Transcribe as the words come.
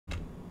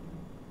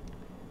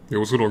Hey,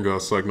 what's going on,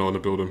 guys? Psycho in the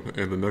building,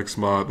 and the next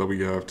mod that we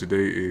have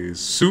today is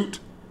Suit,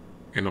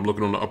 and I'm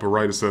looking on the upper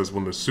right, it says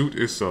when the suit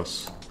is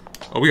sus.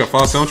 Oh, we got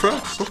 5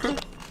 soundtracks? Okay.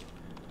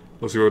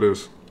 Let's see what it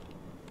is.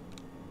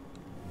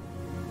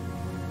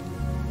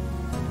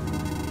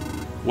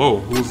 Whoa,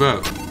 who's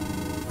that?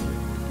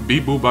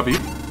 Beep boop ba beep?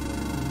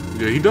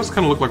 Yeah, he does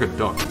kind of look like a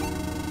duck.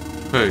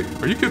 Hey,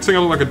 are you kids saying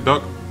I look like a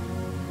duck?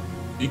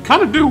 You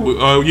kind of do.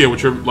 Yeah,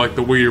 with your, like,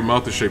 the way your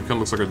mouth is shaped, kind of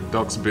looks like a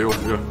duck's bill.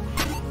 Yeah.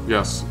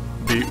 Yes.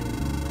 Beep.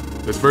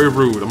 It's very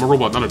rude. I'm a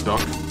robot, not a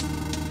duck.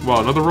 Wow,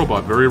 another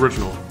robot. Very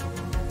original.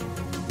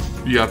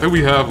 Yeah, I think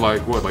we have,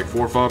 like, what, like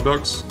 4 or 5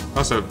 ducks?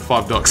 I said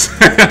 5 ducks.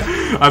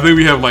 I think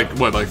we have, like,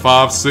 what, like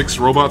 5, 6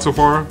 robots so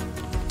far?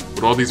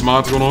 With all these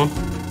mods going on?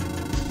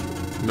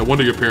 No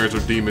wonder your parents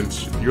are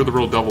demons. You're the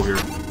real devil here.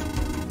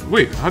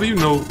 Wait, how do you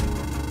know...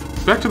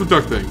 Back to the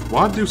duck thing.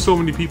 Why do so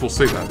many people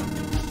say that?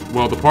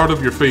 Well, the part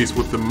of your face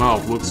with the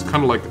mouth looks kind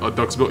of like a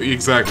duck's bill.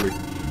 Exactly.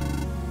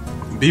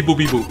 Beep boop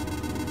beep boop.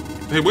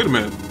 Hey, wait a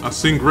minute. I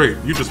sing great.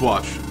 You just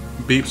watch.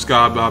 Beep,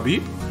 sky, ba,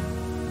 beep.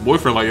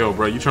 Boyfriend like, yo,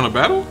 bro, you trying to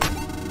battle?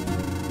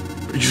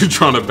 Are you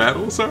trying to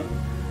battle, sir?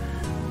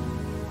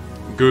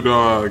 Good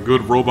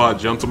robot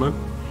gentleman.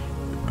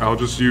 I'll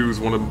just use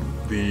one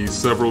of the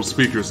several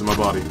speakers in my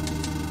body.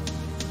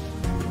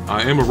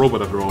 I am a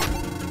robot after all.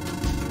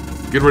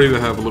 Get ready to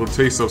have a little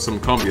taste of some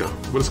cumbia.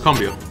 What is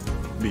cumbia?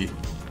 Me.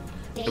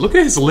 Hey, look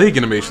at his leg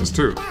animations,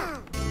 too.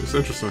 It's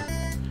interesting.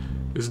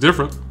 It's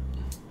different.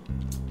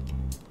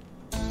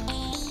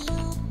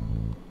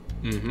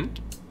 Mm-hmm.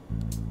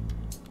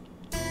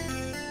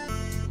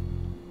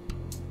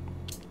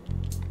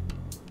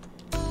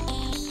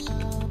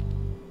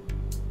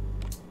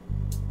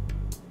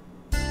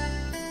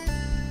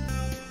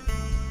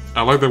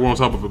 I like that we're on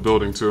top of a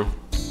building, too.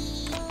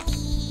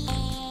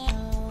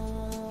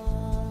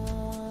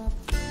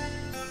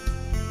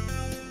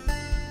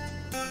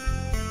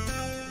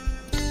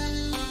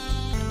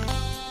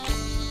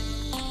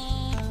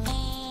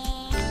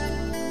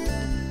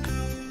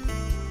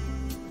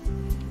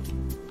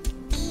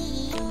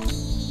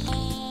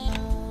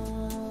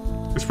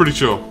 It's pretty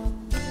chill.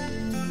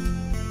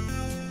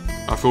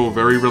 I feel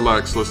very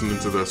relaxed listening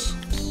to this.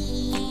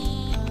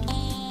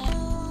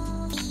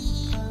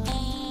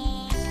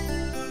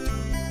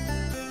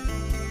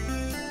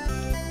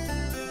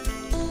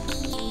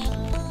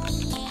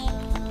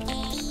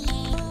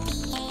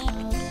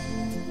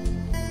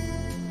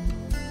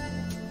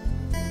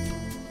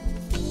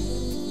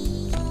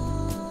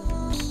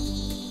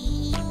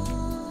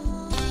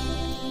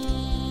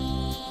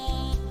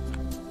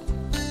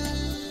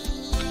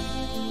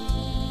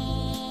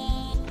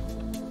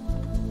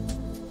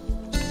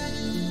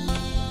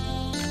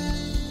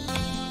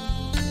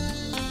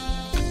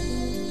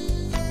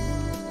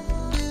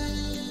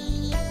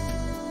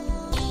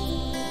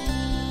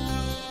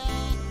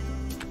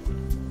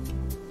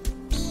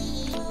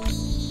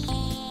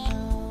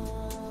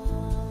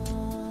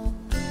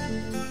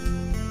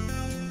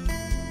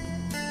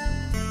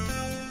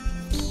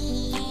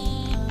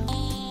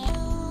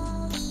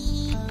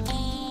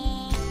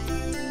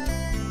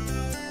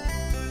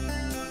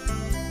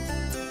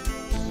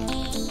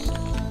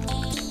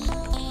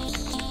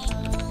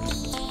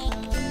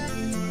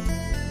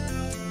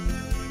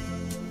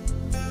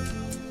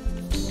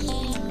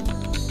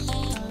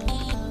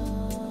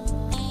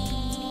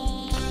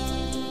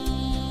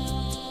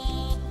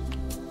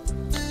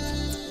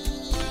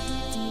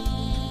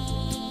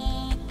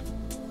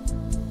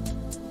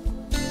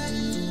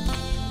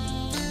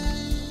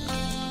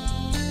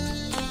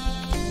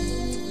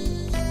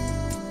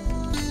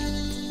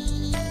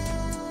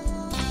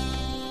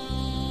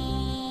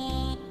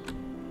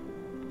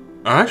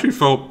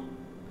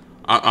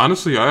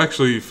 Honestly, I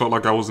actually felt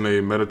like I was in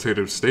a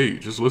meditative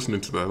state just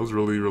listening to that. It was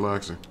really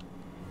relaxing.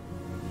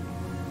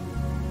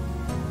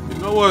 You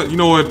know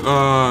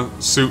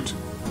what, Suit?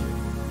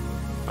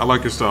 I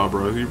like your style,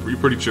 bro. You're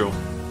pretty chill.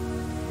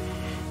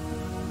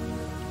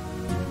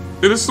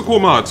 Yeah, this is a cool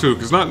mod, too,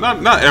 because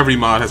not every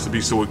mod has to be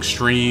so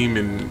extreme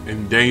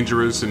and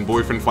dangerous and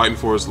boyfriend fighting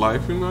for his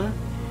life, you know?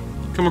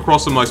 Come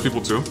across some nice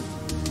people, too.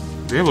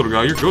 Damn, little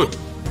guy, you're good.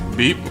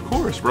 Beep, of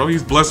course, bro.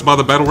 He's blessed by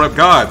the battle rap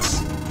gods.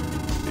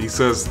 He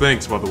says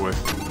thanks, by the way.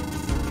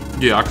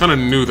 Yeah, I kind of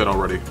knew that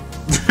already.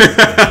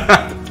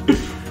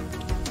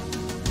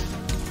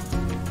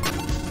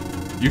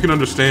 You can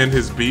understand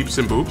his beeps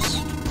and boops?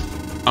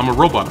 I'm a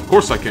robot. Of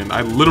course I can.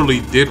 I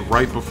literally did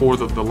right before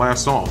the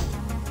last song.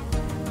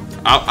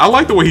 I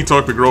like the way he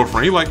talked to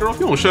girlfriend. He like, girl, if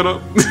you don't shut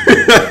up.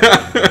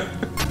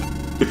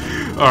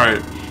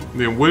 Alright.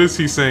 Then what is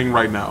he saying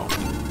right now?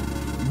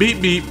 Beep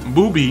beep,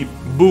 boo beep,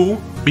 boo,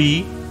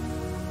 bee.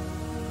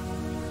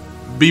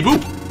 Bee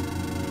boop.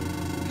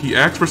 He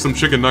asked for some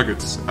chicken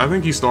nuggets. I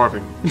think he's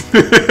starving.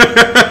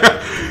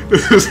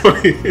 This is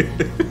funny.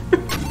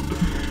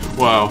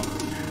 Wow.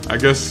 I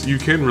guess you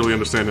can really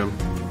understand him.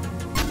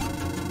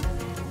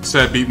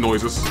 Sad beep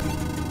noises.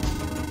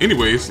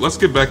 Anyways, let's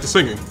get back to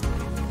singing.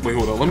 Wait,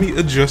 hold on. Let me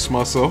adjust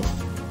myself.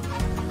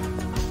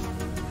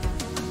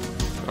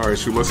 Alright,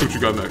 so let's see what you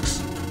got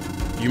next.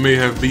 You may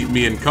have beat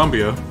me in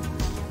cumbia,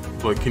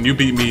 but can you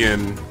beat me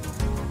in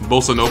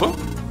Bossa Nova?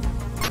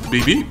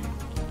 BB?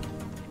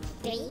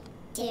 3,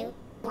 2,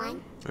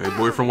 1. Hey,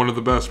 boyfriend, one of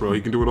the best, bro.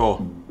 He can do it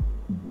all.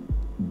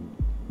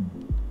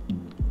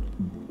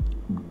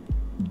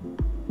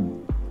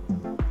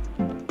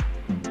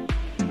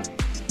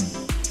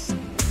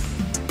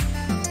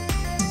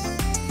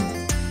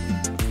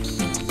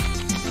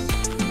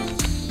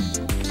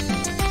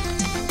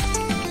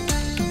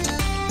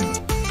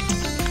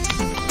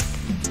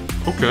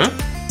 Okay.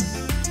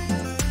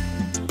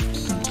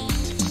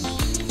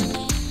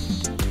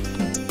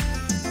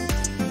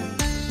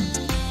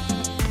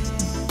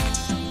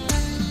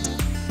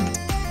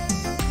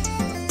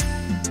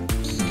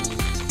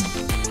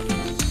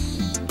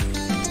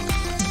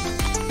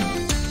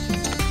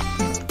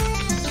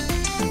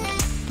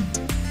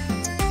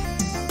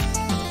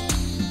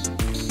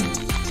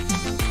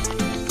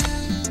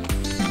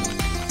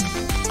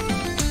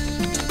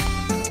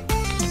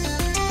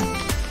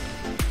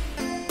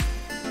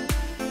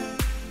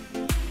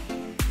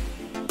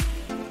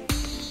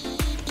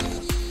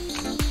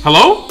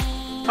 Hello?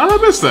 How did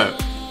I miss that?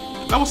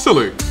 That was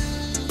silly.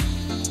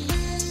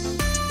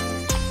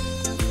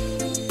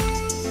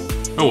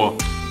 Oh well.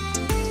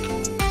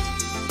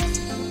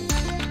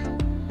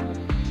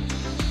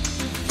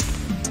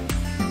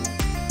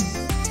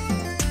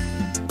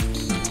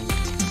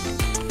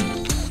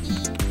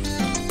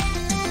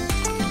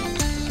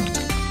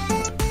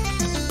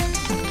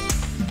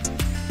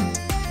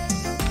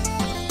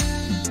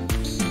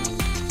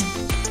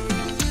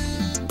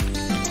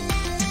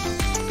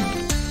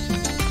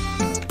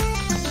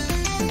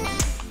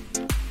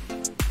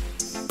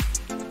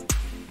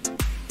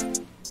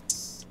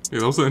 Yeah,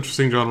 that was an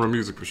interesting genre of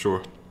music for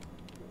sure.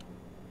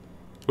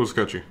 It was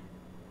catchy.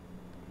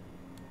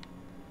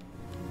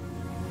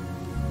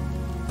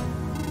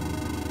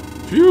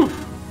 Phew!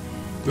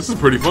 This is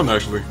pretty fun,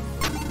 actually.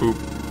 Boop.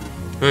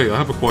 Hey, I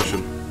have a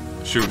question.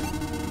 Shoot.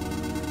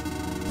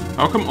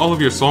 How come all of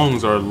your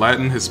songs are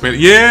Latin, Hispanic?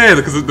 Yeah,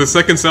 because the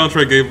second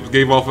soundtrack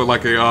gave off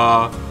like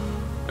a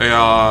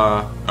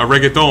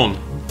reggaeton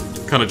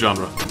kind of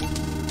genre.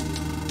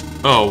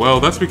 Oh, well,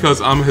 that's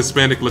because I'm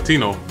Hispanic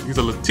Latino. He's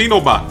a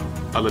Latino-Bot.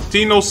 A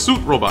Latino suit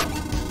robot.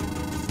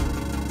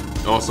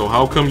 Also,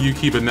 how come you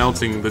keep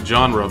announcing the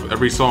genre of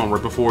every song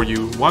right before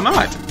you... Why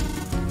not?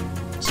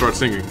 Start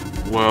singing.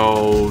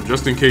 Well,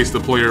 just in case the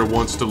player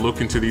wants to look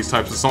into these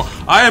types of songs.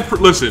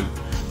 Listen,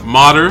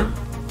 modder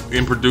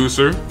and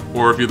producer,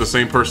 or if you're the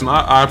same person,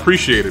 I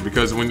appreciate it,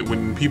 because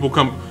when people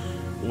come...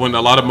 When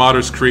a lot of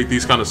modders create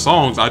these kind of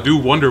songs, I do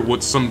wonder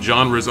what some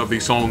genres of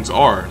these songs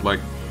are. Like,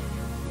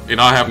 and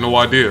I have no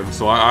idea.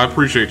 So I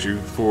appreciate you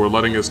for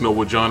letting us know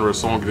what genre of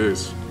song it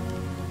is,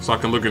 so I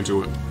can look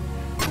into it.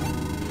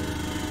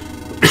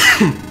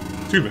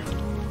 Excuse me.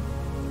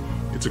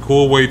 It's a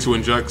cool way to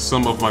inject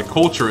some of my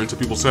culture into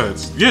people's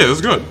heads. Yeah,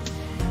 it's good.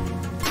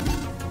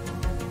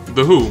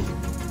 The Who.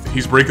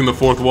 He's breaking the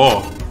fourth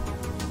wall.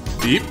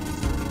 Deep?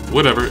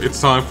 Whatever, it's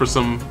time for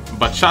some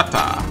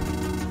bachata.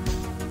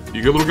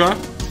 You good, little guy?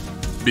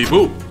 Beep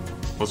boop.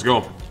 Let's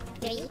go.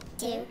 3,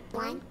 2,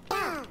 1,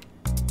 go!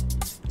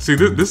 See,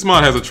 this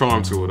mod has a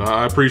charm to it.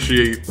 I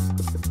appreciate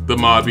the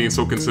mod being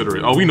so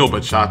considerate. Oh, we know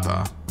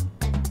bachata.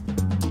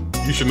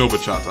 You should know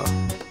bachata.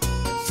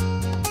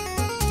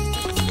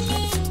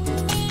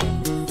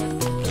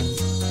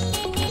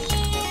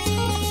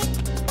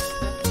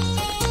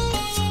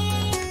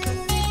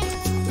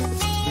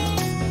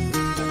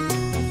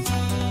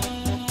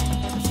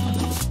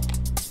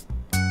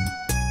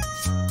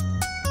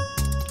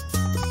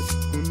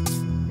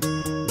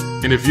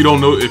 And if you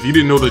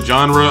didn't know the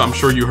genre, I'm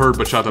sure you heard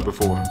bachata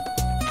before.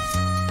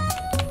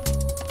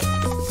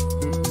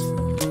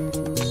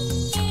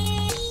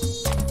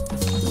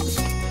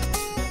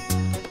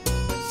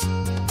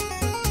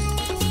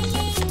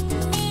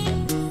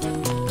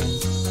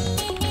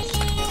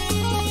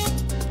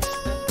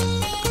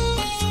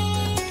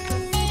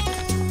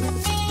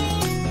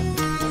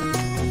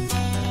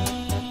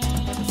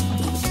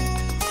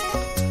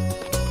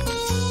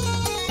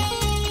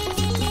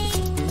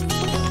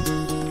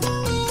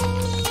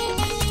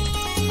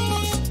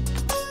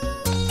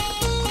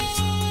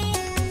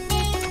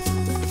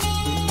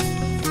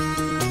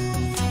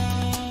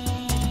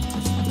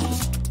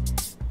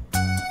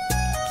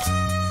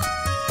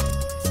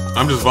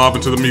 I'm just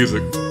vibing to the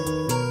music.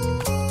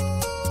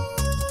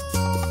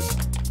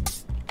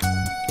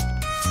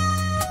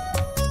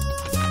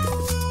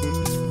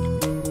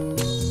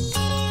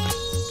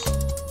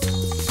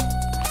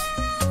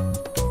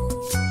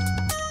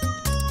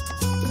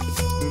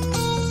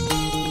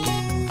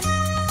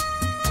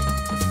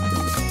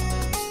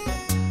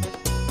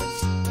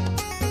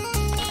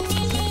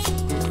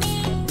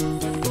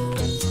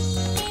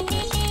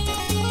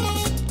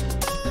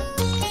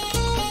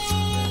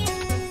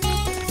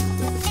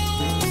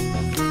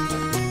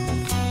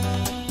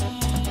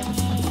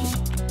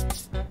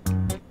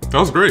 That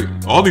was great.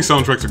 All these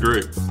soundtracks are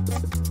great.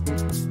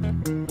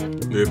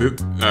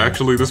 Yeah,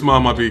 actually, this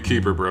mod might be a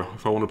keeper, bro.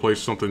 If I want to play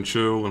something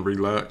chill and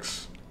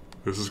relax,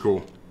 this is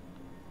cool.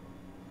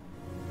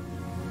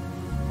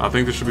 I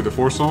think this should be the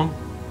fourth song.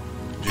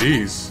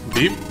 Jeez.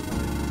 Deep?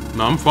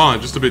 No, I'm fine.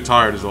 Just a bit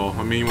tired is all.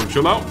 I mean, you want to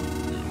chill out?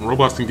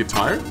 Robots can get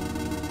tired?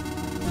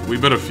 We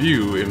met a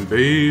few, and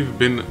they've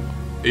been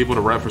able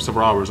to rap for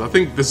several hours. I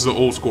think this is an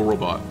old school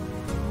robot.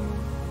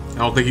 I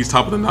don't think he's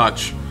top of the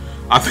notch.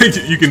 I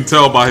think you can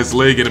tell by his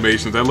leg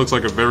animations. That looks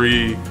like a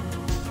very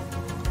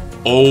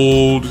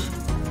old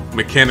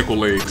mechanical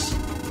legs.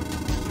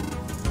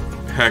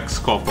 Hex,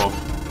 cough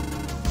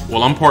off.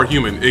 Well, I'm part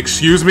human.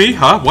 Excuse me?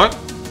 Huh? What?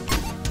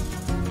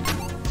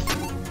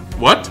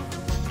 What?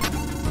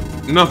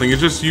 Nothing.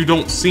 It's just you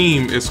don't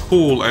seem as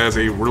cool as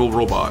a real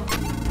robot.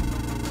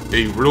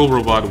 A real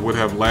robot would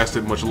have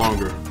lasted much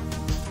longer.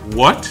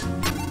 What?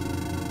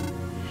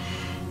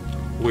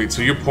 Wait,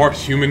 so you're part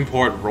human,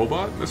 part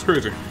robot? That's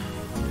crazy.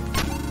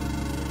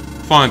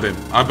 Fine then.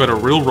 I bet a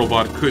real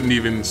robot couldn't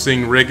even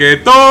sing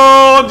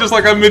reggaeton, just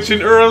like I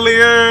mentioned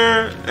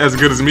earlier. As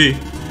good as me.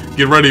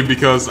 Get ready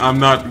because I'm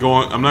not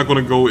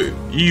gonna go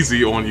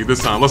easy on you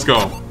this time. Let's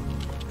go.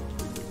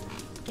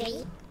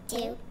 3,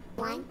 2,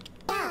 1,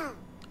 go!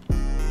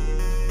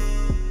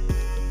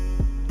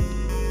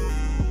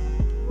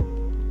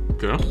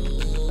 Okay.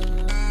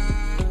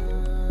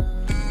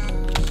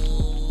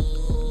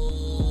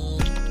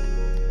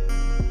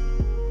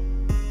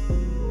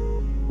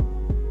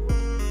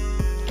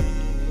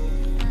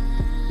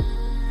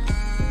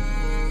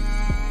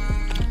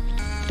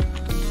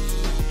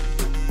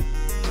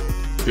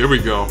 Here we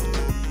go.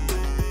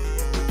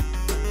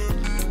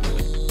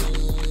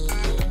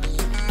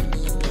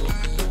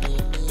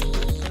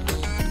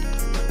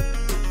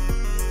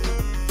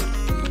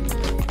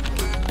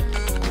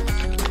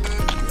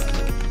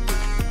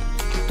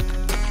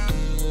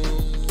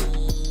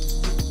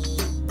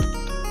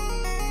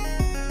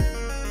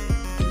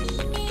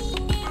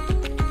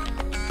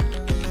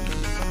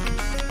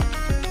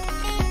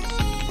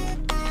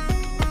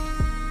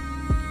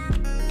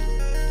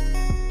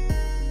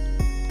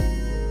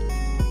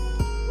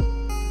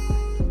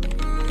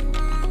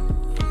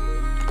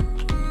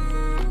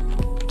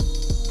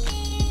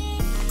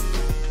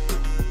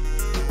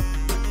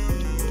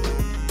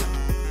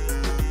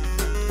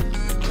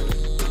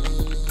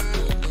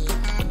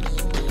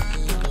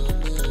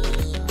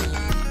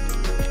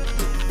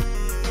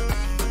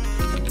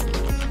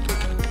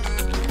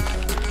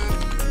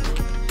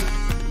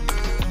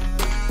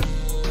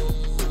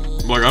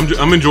 Like,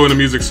 I'm enjoying the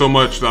music so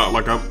much that,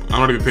 like, I'm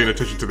not even paying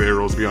attention to the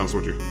arrows, to be honest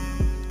with you.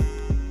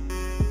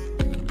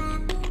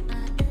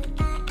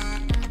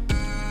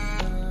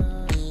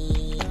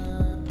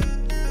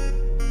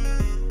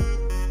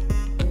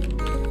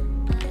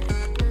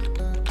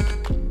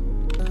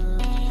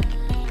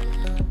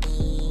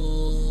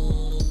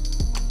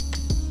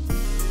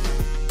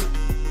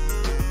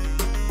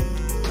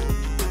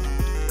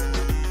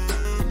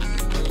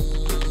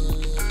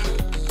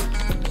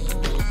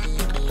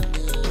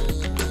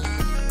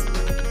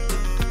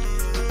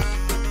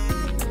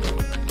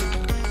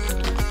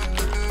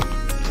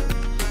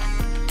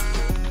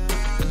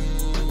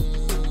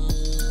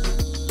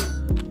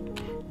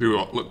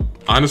 Dude, look,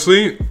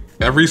 honestly,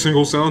 every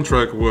single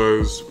soundtrack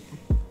was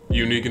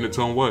unique in its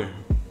own way.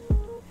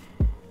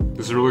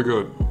 This is really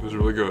good. This is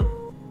really good.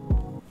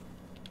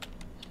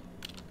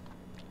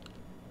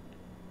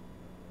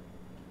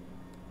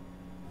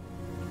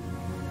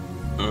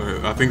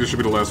 I think this should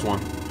be the last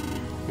one.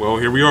 Well,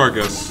 here we are, I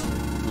guess.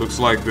 Looks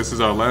like this is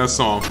our last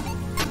song.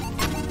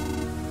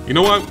 You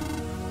know what?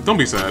 Don't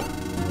be sad.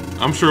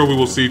 I'm sure we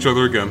will see each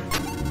other again.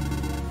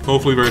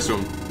 Hopefully very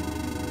soon.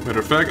 Matter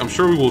of fact, I'm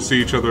sure we will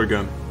see each other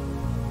again.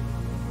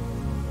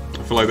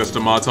 I feel like that's the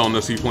mod telling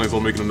us he plans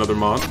on making another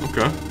mod.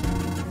 Okay.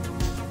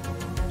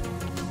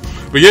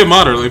 But yeah,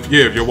 modder, if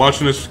you're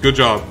watching this, good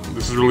job.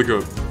 This is really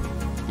good.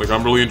 Like,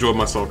 I'm really enjoying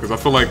myself because I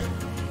feel like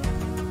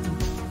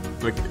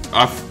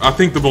I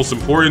think the most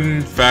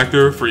important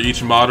factor for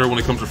each modder when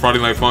it comes to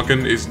Friday Night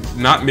Funkin' is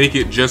not make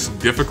it just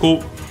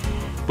difficult,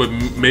 but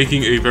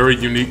making a very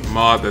unique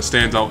mod that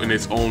stands out in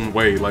its own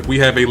way. Like, we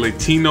have a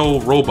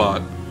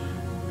Latino-Robot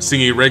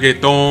singing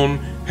reggaeton,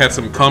 had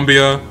some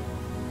cumbia,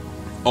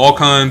 all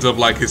kinds of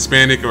like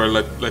Hispanic or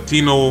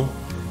Latino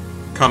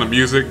kind of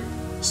music.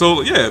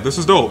 So yeah, this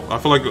is dope. I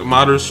feel like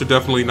modders should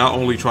definitely not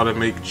only try to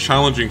make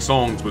challenging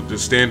songs, but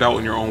just stand out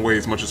in your own way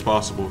as much as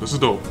possible. This is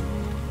dope.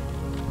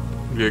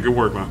 Yeah, good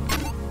work, man.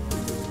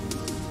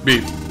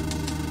 Beat.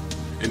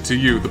 And to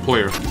you, the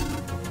player,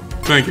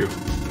 thank you.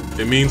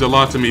 It means a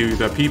lot to me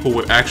that people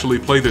would actually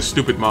play this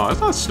stupid mod.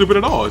 It's not stupid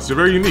at all. It's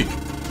very unique.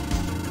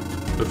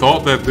 The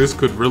thought that this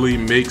could really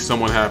make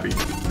someone happy.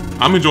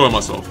 I'm enjoying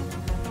myself.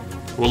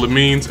 Well, it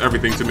means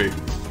everything to me.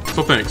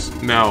 So thanks.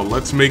 Now,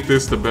 let's make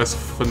this the best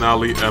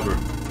finale ever.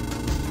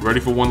 Ready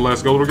for one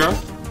last go, little guy?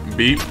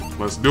 Beep.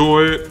 Let's do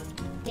it.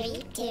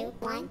 3, 2,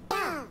 1,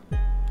 go!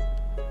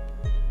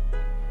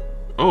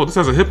 Oh, this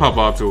has a hip-hop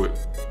vibe to it.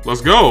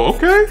 Let's go.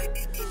 Okay.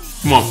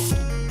 Come on.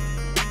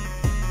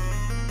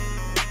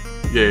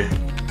 Yeah.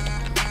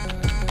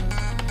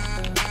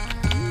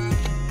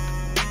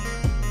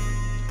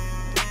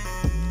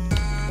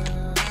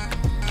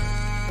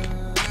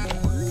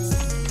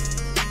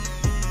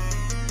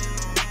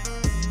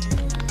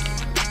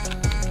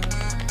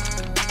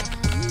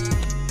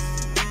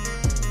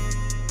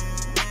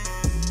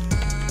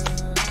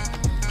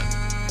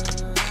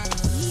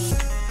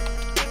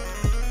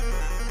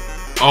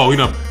 Oh, you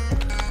know.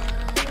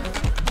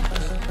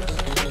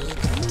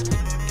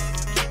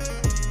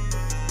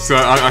 So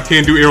I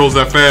can't do arrows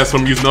that fast, so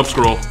I'm using up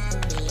scroll.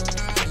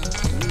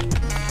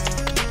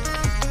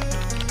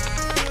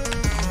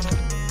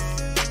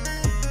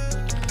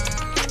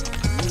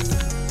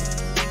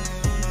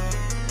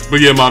 But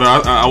yeah,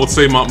 Mata, I would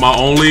say my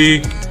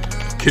only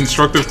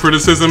constructive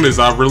criticism is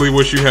I really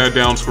wish you had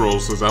down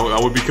scrolls, because I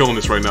would be killing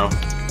this right now.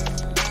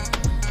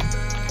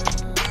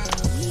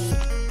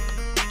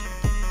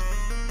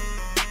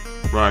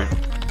 Right.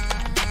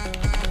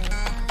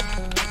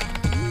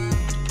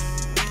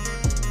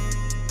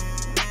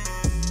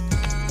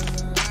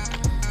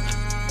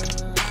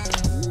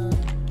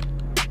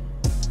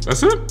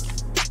 That's it?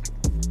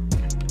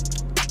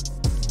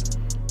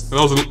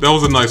 That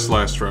was a nice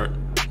slash track.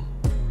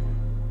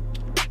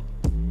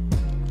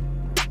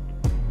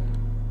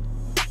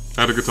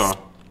 Had a guitar.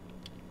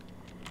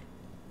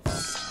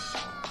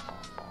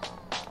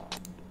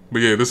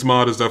 But yeah, this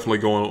mod is definitely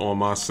going on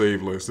my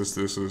save list. This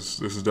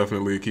is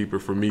definitely a keeper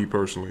for me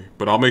personally.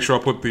 But I'll make sure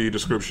I put the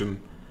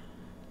description.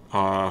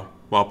 Well,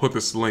 I'll put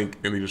this link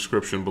in the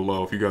description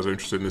below if you guys are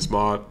interested in this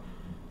mod.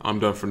 I'm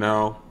done for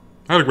now.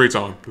 I had a great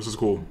time. This is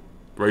cool.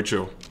 Very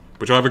chill.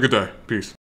 But y'all have a good day. Peace.